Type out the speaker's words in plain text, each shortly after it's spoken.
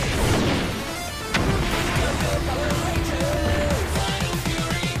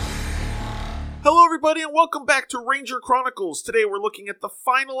everybody, and welcome back to Ranger Chronicles. Today we're looking at the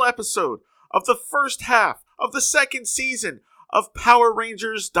final episode of the first half of the second season of Power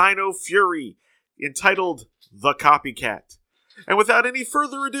Rangers Dino Fury, entitled The Copycat. And without any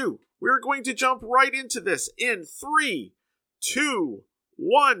further ado, we're going to jump right into this in 3, 2,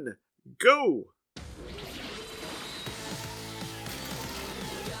 1, go!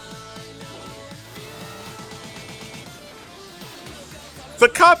 The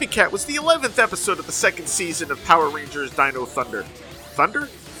Copycat was the 11th episode of the second season of Power Rangers Dino Thunder. Thunder?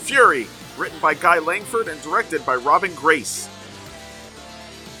 Fury, written by Guy Langford and directed by Robin Grace.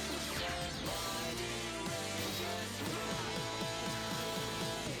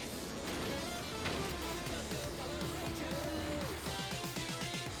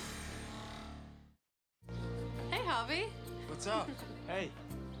 Hey, Javi. What's up? Hey.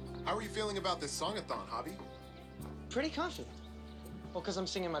 How are you feeling about this song-a-thon, Javi? Pretty confident. Well, because I'm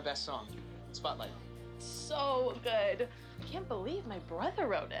singing my best song, Spotlight. So good. I can't believe my brother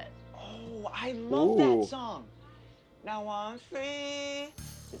wrote it. Oh, I love that song. Now I'm free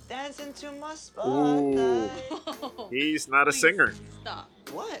to dance into my spotlight. He's not a singer. Stop.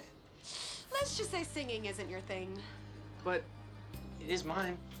 What? Let's just say singing isn't your thing. But it is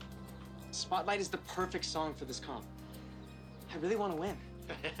mine. Spotlight is the perfect song for this comp. I really want to win.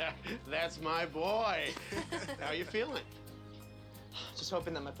 That's my boy. How you feeling? Just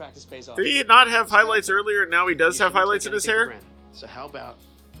hoping that my practice pays off. Did he not have highlights earlier and now he does have highlights in his hair? So how about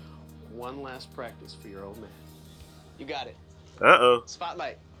one last practice for your old man? You got it. Uh-oh.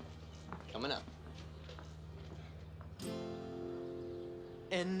 Spotlight. Coming up.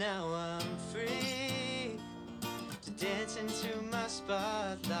 And now I'm free to dance into my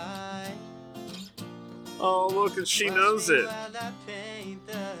spotlight. Oh, look, and she knows it. While I paint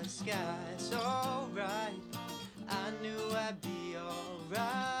the sky so bright, I knew I'd be alright.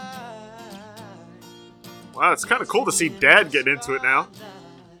 Wow, it's kind of cool to see Dad get into it now.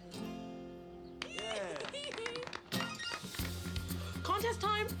 Contest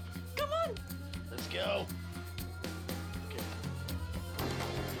time. Come on. Let's go.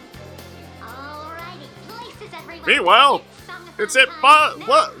 Alrighty, places everyone. Meanwhile, it's at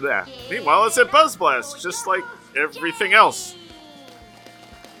Meanwhile, it's at Buzz Blast, just like everything else.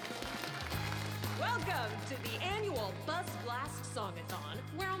 Welcome to the annual Buzz Blast Song-a-thon,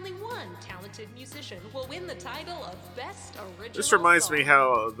 where only one talented musician will win the title of Best Original This reminds Song. me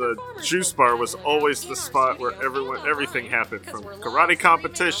how the Juice Bar was always the spot where everything happened, from karate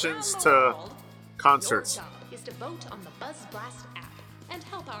competitions to concerts. Your job is to vote on the Buzz Blast app and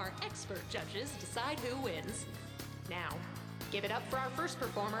help our expert judges decide who wins. Now, give it up for our first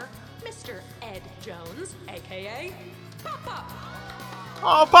performer, Mr. Ed Jones, aka Pop Pop.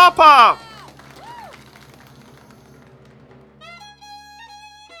 Oh, Papa!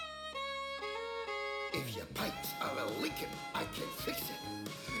 If your pipes are a leaking, I can fix it.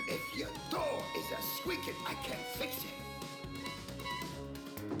 If your door is a squeaking, I can fix it.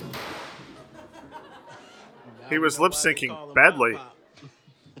 He was lip syncing badly.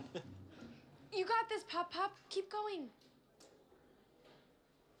 You got this, Pop Pop. Keep going.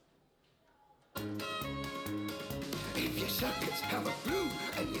 If your circuits have a blue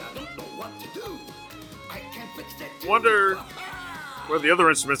and you don't know what to do, I can fix that too. Wonder where the other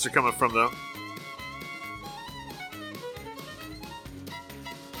instruments are coming from, though.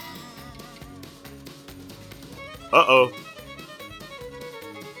 Uh-oh.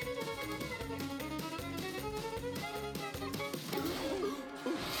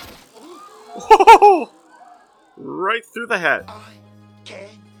 Whoa! Right through the head. I can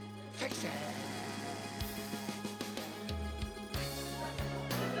fix it.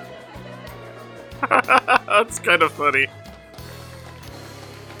 That's kind of funny.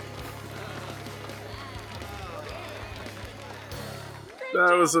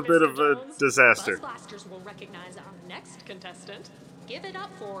 That was a bit of a disaster. Buzz Blasters will recognize our next contestant. Give it up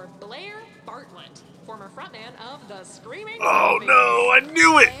for Blair Bartlett, former frontman of the Screaming Oh Zombies. no, I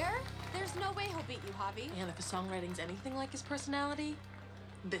knew it! There? There's no way he'll beat you, Javi. And if his songwriting's anything like his personality,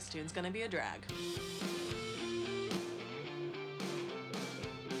 this tune's gonna be a drag.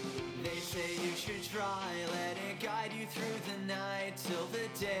 They say you should try, let it guide you through the night till the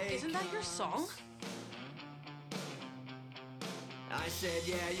day. Isn't that your song? I said,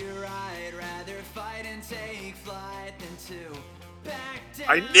 yeah, you're right. Rather fight and take flight than to back down.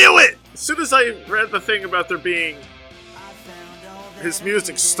 I knew it! As soon as I read the thing about there being I found all that his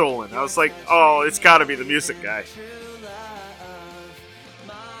music stolen, I was like, oh, it's gotta be the music guy. true love,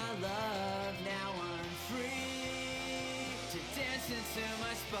 my love. Now I'm free to dance into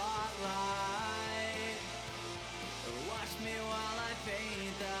my spotlight. Watch me while I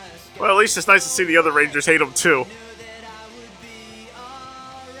paint the sky. Well, at least it's nice to see the other Rangers hate him too.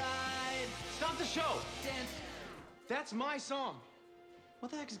 Stop the show! That's my song.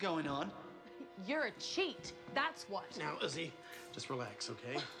 What the heck is going on? You're a cheat. That's what. Now, Izzy, just relax,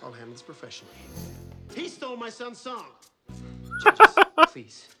 okay? I'll handle this professionally. He stole my son's song. Judges,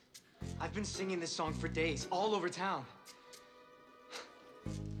 please. I've been singing this song for days, all over town.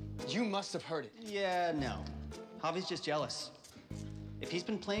 You must have heard it. Yeah, no. Javi's just jealous. If he's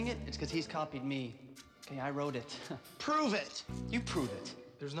been playing it, it's because he's copied me. Okay, I wrote it. Prove it. You prove it.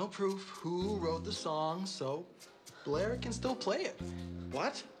 There's no proof who wrote the song, so Blair can still play it.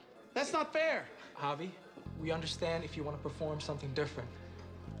 What? That's not fair. Javi, we understand if you want to perform something different.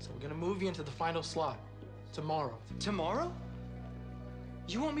 So we're gonna move you into the final slot tomorrow. Tomorrow?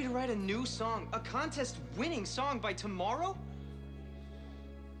 You want me to write a new song, a contest-winning song by tomorrow?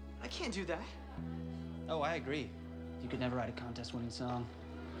 I can't do that. Oh, I agree. You could never write a contest-winning song.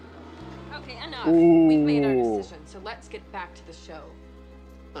 Okay, enough. We've made our decision, so let's get back to the show.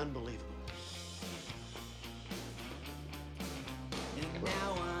 Unbelievable.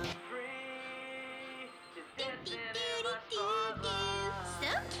 Now I'm So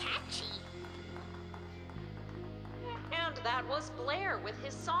catchy. And that was Blair with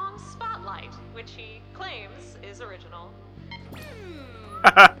his song Spotlight, which he claims is original.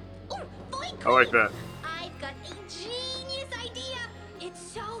 Oh, boy, I like that. I've got a genius idea. It's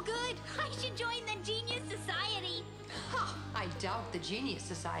so good. I should join the Genius Society. I doubt the Genius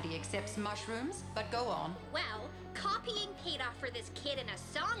Society accepts mushrooms, but go on. Well, copying paid off for this kid in a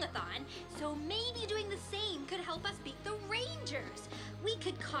song-a-thon, so maybe doing the same could help us beat the Rangers. We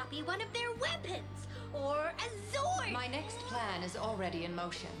could copy one of their weapons, or a Zord. My next plan is already in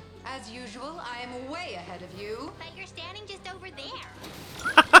motion. As usual, I am way ahead of you. But you're standing just over there.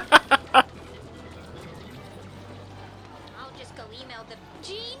 I'll just go email the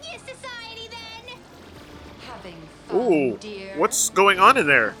Genius Society then. Having fun, Ooh, dear. what's going on in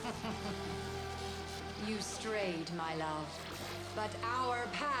there? You strayed, my love. But our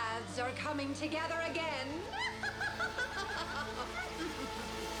paths are coming together again.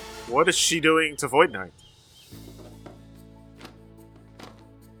 What is she doing to Void Knight?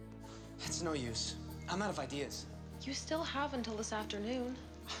 It's no use. I'm out of ideas. You still have until this afternoon.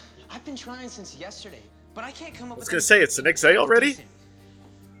 I've been trying since yesterday, but I can't come up I was with gonna say, it's the next day already? decent.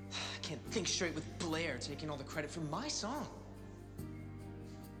 I can't think straight with Blair taking all the credit for my song.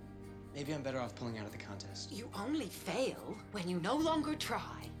 Maybe I'm better off pulling out of the contest. You only fail when you no longer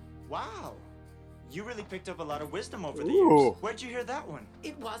try. Wow. You really picked up a lot of wisdom over the Ooh. years. Where'd you hear that one?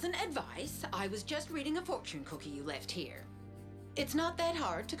 It wasn't advice. I was just reading a fortune cookie you left here. It's not that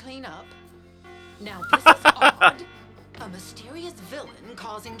hard to clean up. Now, this is odd. A mysterious villain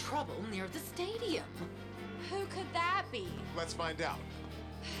causing trouble near the stadium. Who could that be? Let's find out.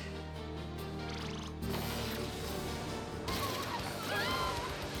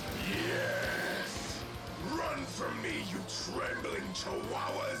 Yes! Run from me, you trembling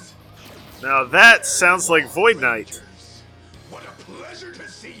chihuahuas! Now that sounds like Void Knight. What a pleasure to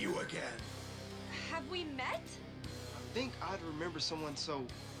see you again! Have we met? I think I'd remember someone so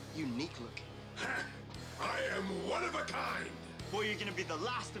unique looking. I am one of a kind! Well, you're gonna be the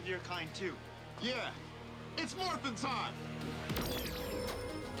last of your kind, too. Yeah, it's morphin' time!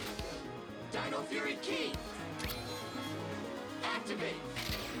 Dino Fury Key! Activate!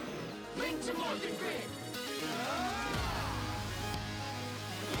 Link to Morphin Grid!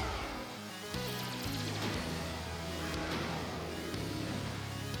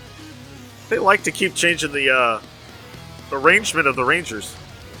 They like to keep changing the arrangement of the Rangers.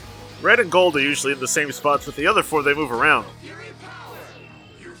 Red and gold are usually in the same spots, but the other four they move around. Fury power!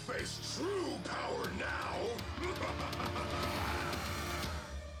 You face true power now!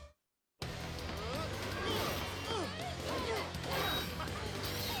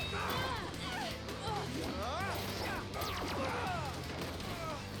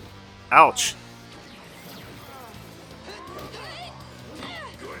 Ouch.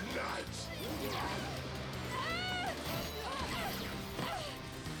 Good night!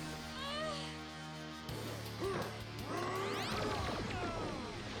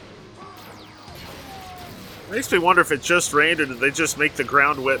 Makes me wonder if it just rained or did they just make the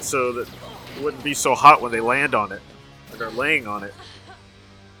ground wet so that it wouldn't be so hot when they land on it. Or they're laying on it.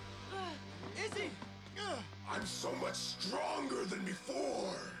 Izzy! I'm so much stronger than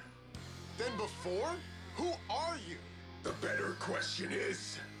before! Then before? Who are you? The better question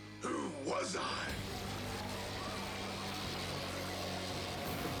is, who was I?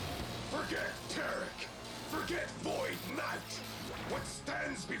 Forget Tarek. Forget Void Knight. What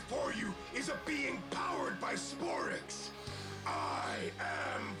stands before you is a being powered by Sporix. I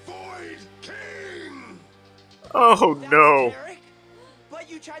am Void King! Oh no. Generic? But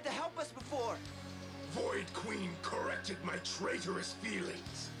you tried to help us before. Void Queen corrected my traitorous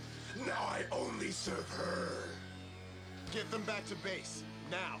feelings. Now I only serve her. Get them back to base,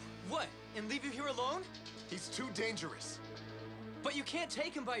 now. What? And leave you here alone? He's too dangerous. But you can't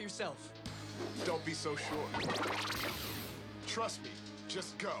take him by yourself. Don't be so sure. Trust me,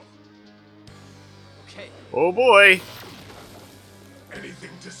 just go. Okay. Oh boy. Anything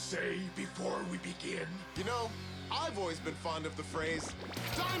to say before we begin? You know, I've always been fond of the phrase,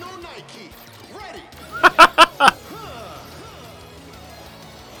 Dino Nike, ready!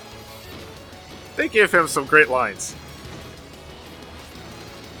 They give him some great lines.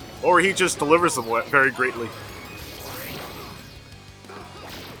 Or he just delivers them very greatly.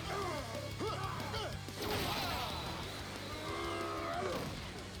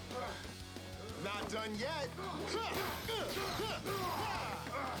 Not done yet.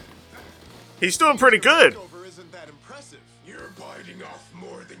 He's doing pretty good. Over isn't that impressive. You're biting off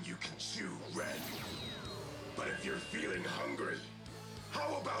more than you can chew, Red. But if you're feeling hungry,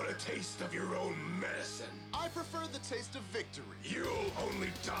 how about a taste of your own medicine? I prefer the taste of victory. You'll only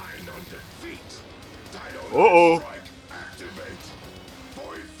dine on defeat. Dino Uh-oh. Strike, activate.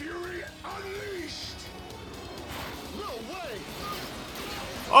 Void Fury unleashed. No way!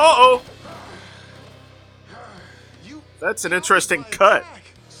 Uh-oh. You That's an interesting cut.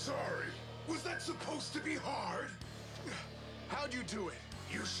 Sorry, was that supposed to be hard? How'd you do it?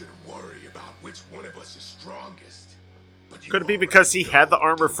 You should worry about which one of us is strongest. But you Could it be already because he had the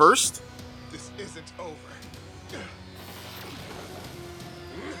armor first? This isn't over.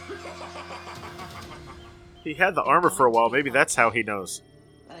 He had the armor for a while. Maybe that's how he knows.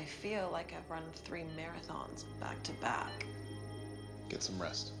 But I feel like I've run 3 marathons back to back. Get some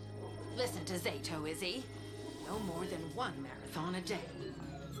rest. Listen to Zato, Izzy. No more than 1 marathon a day.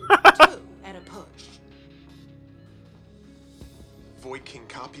 2 at a push. Void King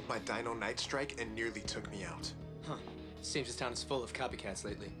copied my Dino Night Strike and nearly took me out. Huh. Seems this town is full of copycats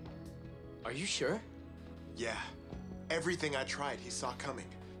lately. Are you sure? Yeah. Everything I tried, he saw coming.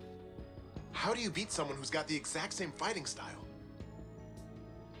 How do you beat someone who's got the exact same fighting style?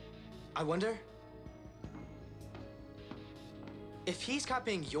 I wonder if he's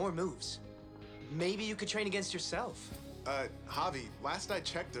copying your moves. Maybe you could train against yourself. Javi, last I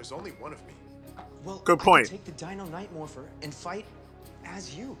checked, there's only one of me. Well, Good point. I could take the Dino Night Morpher and fight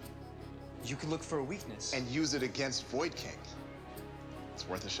as you. You could look for a weakness. And use it against Void King. It's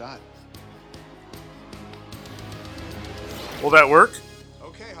worth a shot. Will that work?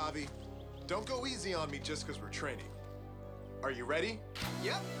 Okay, Javi. Don't go easy on me just because we're training. Are you ready?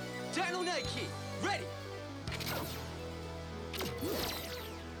 Yep. Dino Night Key. Ready.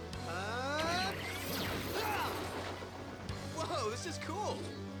 Whoa, this is cool.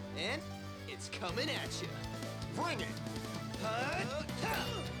 And it's coming at you. Bring it!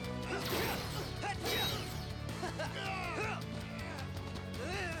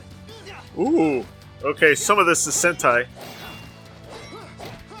 Ooh. Okay, some of this is Sentai.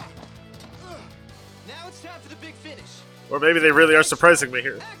 Now it's time for the big finish. Or maybe they really are surprising me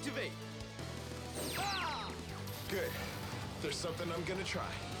here. Activate. Good. There's something I'm gonna try.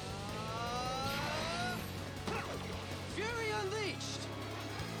 Fury Unleashed.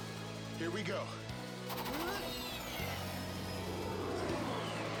 Here we go.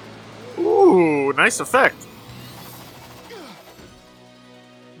 Ooh, nice effect.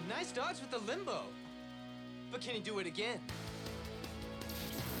 Nice dodge with the limbo. But can he do it again?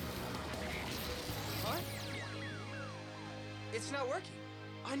 Huh? It's not working.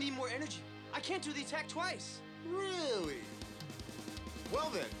 I need more energy. I can't do the attack twice. Really? Well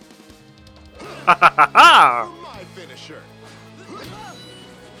then, Ha ha ha ha! for my finisher.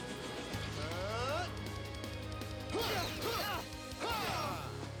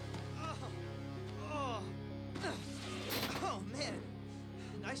 Oh man,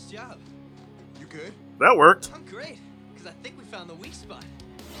 nice job. You good? That worked. I'm great, because I think we found the weak spot.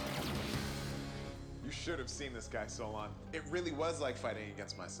 You should have seen this guy, Solon. It really was like fighting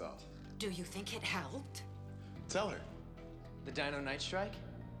against myself. Do you think it helped? Tell her. The Dino Night Strike?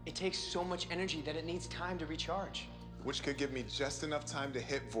 It takes so much energy that it needs time to recharge. Which could give me just enough time to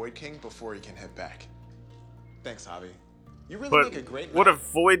hit Void King before he can hit back. Thanks, Javi. You really But make a great what knight.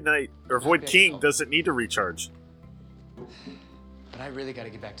 if Void Knight or Void King doesn't need to recharge? But I really got to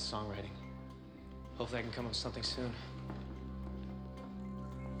get back to songwriting. Hopefully I can come up with something soon.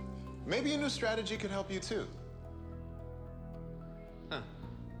 Maybe a new strategy could help you too. Huh.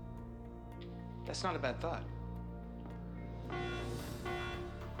 That's not a bad thought.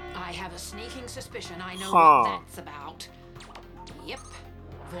 I have a sneaking suspicion I know Huh. what that's about. Yep.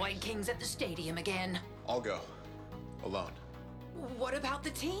 Void King's at the stadium again. I'll go. Alone. What about the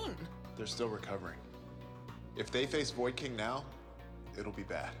team? They're still recovering. If they face Void King now, it'll be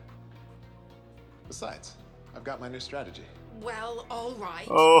bad. Besides, I've got my new strategy. Well, all right.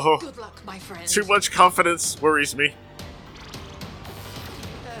 Oh. Good luck, my friend. Too much confidence worries me.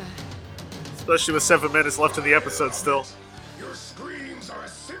 Especially with 7 minutes left in the episode still. Your screams are a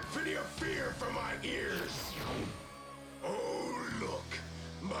symphony of fear from my ears. Oh, look.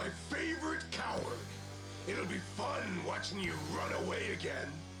 My favorite coward. It'll be fun watching you run away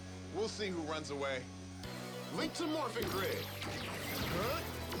again. We'll see who runs away. Link to Morphin Grid.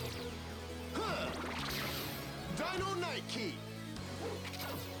 Dino Night Key.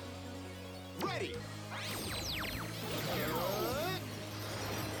 Ready.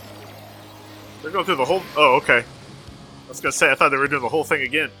 They're going through the whole... Oh, okay. I was going to say, I thought they were doing the whole thing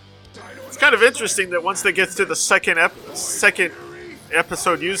again. It's kind of interesting that once they get to the second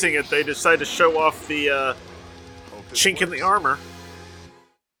episode using it, they decide to show off the chink in the armor.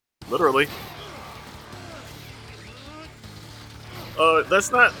 Literally.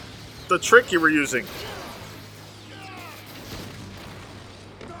 That's not the trick you were using.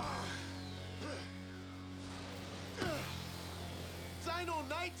 Dino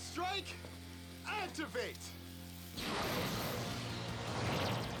Night Strike. Activate.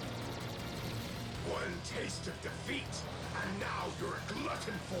 One taste of defeat, and now you're a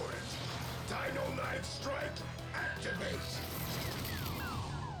glutton for it. Dino Night Strike, activate.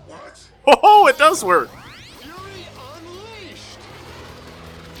 What? Oh, it does work. Fury Unleashed.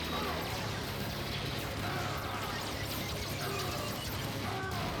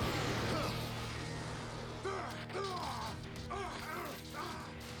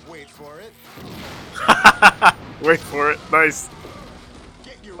 Wait for it. Wait for it. Nice.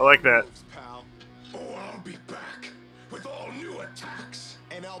 I like that. Moves, pal. Oh, I'll be back with all new attacks.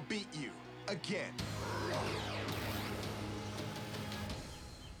 And I'll beat you again.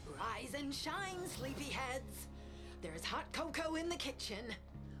 Rise and shine, sleepyheads. There's hot cocoa in the kitchen.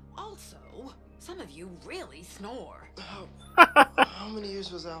 Also, some of you really snore. How many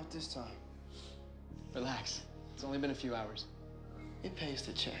years was out this time? Relax. It's only been a few hours. It pays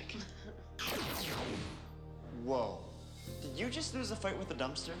to check. Whoa. Did you just lose a fight with the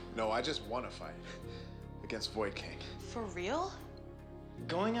dumpster? No, I just won a fight. Against Void King. For real?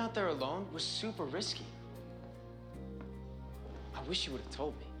 Going out there alone was super risky. I wish you would have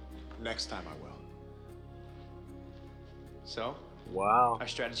told me. Next time I will. So? Wow. Our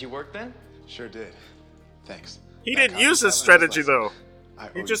strategy worked then? Sure did. Thanks. He didn't use his strategy, though.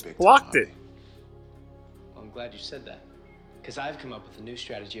 He just big blocked time, it. Well, I'm glad you said that. Because I've come up with a new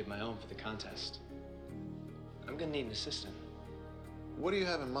strategy of my own for the contest. I'm gonna need an assistant. What do you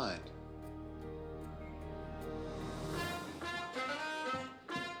have in mind?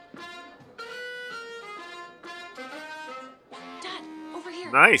 Dad, over here.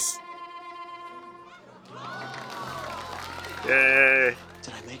 Nice. Yay.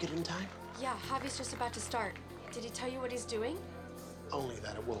 Did I make it in time? Yeah, Javi's just about to start. Did he tell you what he's doing? Only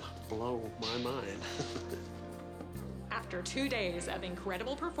that it will blow my mind. After 2 days of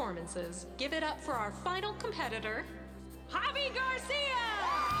incredible performances, give it up for our final competitor, Javi Garcia!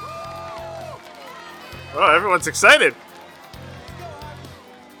 Oh, everyone's excited.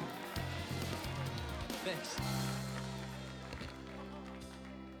 Thanks.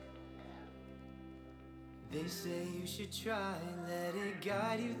 They say you should try, let it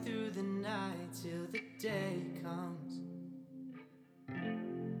guide you through the night till the day comes.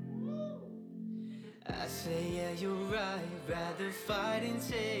 I say, yeah, you're right. Rather fight and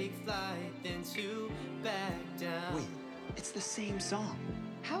take flight than to back down. Wait, it's the same song.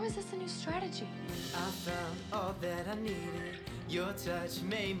 How is this a new strategy? I found all that I needed. Your touch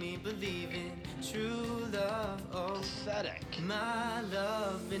made me believe in true love. Oh, pathetic. My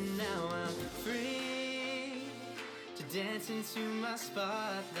love, and now I'm free to dance into my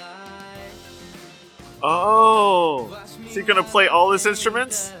spotlight. Oh. Is he gonna play all his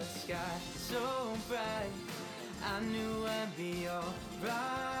instruments? So bright, I knew I'd be alright.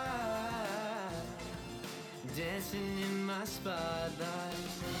 Dancing in my spotlight.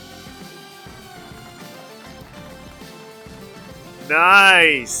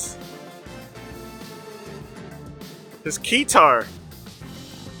 Nice. His guitar.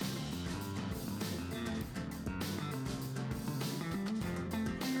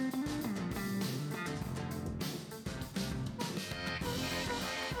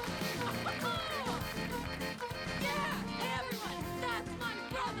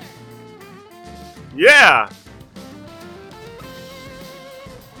 Yeah.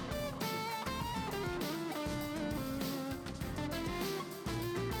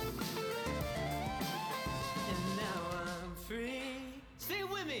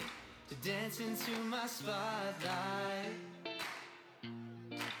 into my spotlight.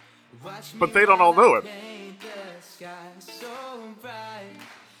 Watch But they don't all know it. paint the sky so bright.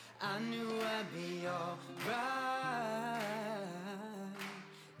 I knew I'd be alright.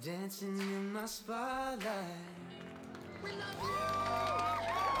 Dancing in my spotlight.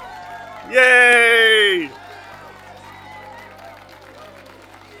 Yay!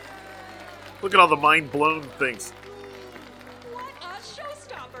 Look at all the mind-blown things. What a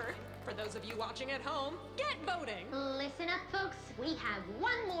showstopper! For those of you watching at home, get voting. Listen up, folks. We have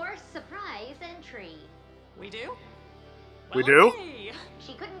one more surprise entry. We do? We do? Okay.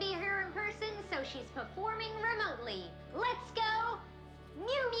 She couldn't be here in person, so she's performing remotely. Let's go,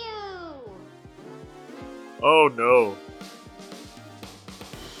 Mew Mew! Oh no.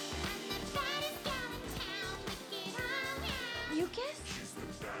 Mucus?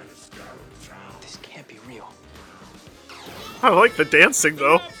 This can't be real. I like the dancing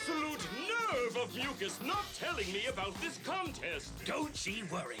though. Absolute nerve of Mucus not telling me about this contest. Don't ye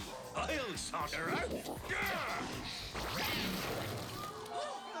worry. I'll sort her out.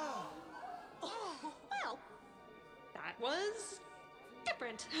 Well, that was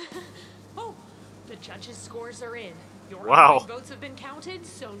different. Oh, the judges' scores are in. Your Wow. online votes have been counted,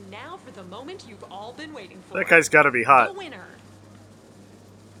 so now for the moment you've all been waiting for. That guy's gotta be hot. The winner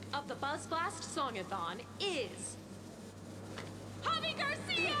of the Buzz Blast Songathon is Javi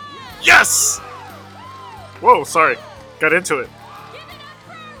Garcia! Yes! Whoa, sorry. Got into it.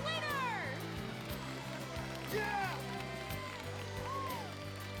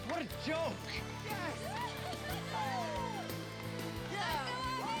 What a joke!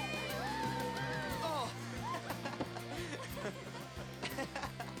 Oh.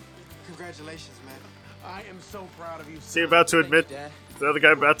 Congratulations, man. I am so proud of you. Is he about to admit, the other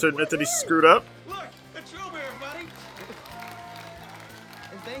guy about to admit that he screwed up? Look, a strawberry, buddy.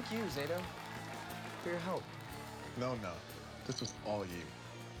 And thank you, Zato, for your help. No. This was all you.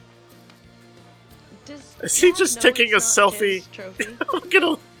 Does Is he Dad just know taking a it's not selfie? his trophy? Look at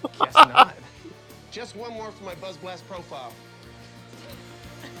him. Guess not. Just one more for my Buzz Blast profile.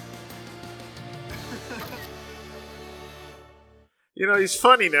 You know, he's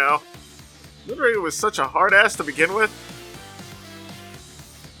funny now. Literally was such a hard ass to begin with.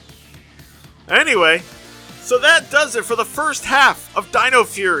 Anyway, so that does it for the first half of Dino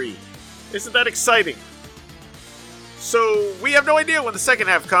Fury. Isn't that exciting? So we have no idea when the second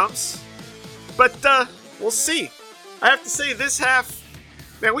half comes. But we'll see. I have to say, this half,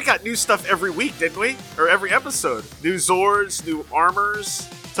 man, we got new stuff every week, didn't we? Or every episode. New Zords, new armors,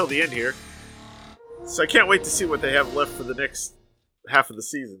 till the end here. So I can't wait to see what they have left for the next half of the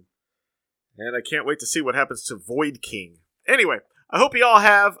season. And I can't wait to see what happens to Void King. Anyway, I hope you all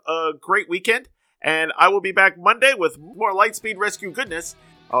have a great weekend, and I will be back Monday with more Lightspeed Rescue goodness.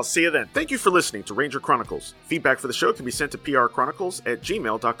 I'll see you then. Thank you for listening to Ranger Chronicles. Feedback for the show can be sent to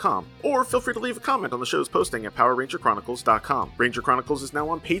prchronicles@gmail.com, or feel free to leave a comment on the show's posting at powerrangerchronicles.com. Ranger Chronicles is now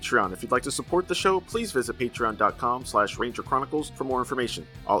on Patreon. If you'd like to support the show, please visit patreon.com/rangerchronicles for more information.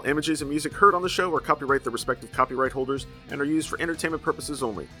 All images and music heard on the show are copyright their respective copyright holders and are used for entertainment purposes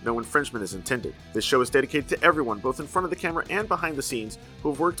only. No infringement is intended. This show is dedicated to everyone, both in front of the camera and behind the scenes, who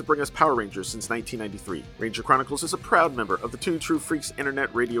have worked to bring us Power Rangers since 1993. Ranger Chronicles is a proud member of the Two True Freaks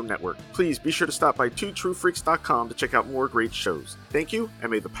Internet Radio Network. Please be sure to stop by twotruefreaks.com to check out more great shows. Thank you, and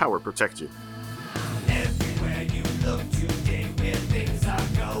may the power protect you. Everywhere you look today, where things are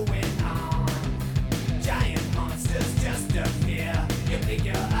going on. Giant monsters just appear. You blink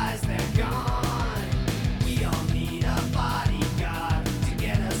your eyes, they're gone. We all need a bodyguard to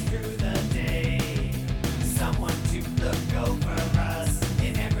get us through the day. Someone to look over us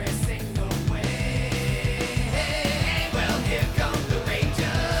in every single way. Well, here come the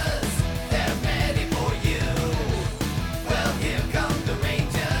Rangers. They're ready for you. Well, here come the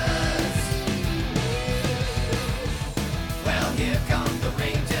Rangers. Well, here comes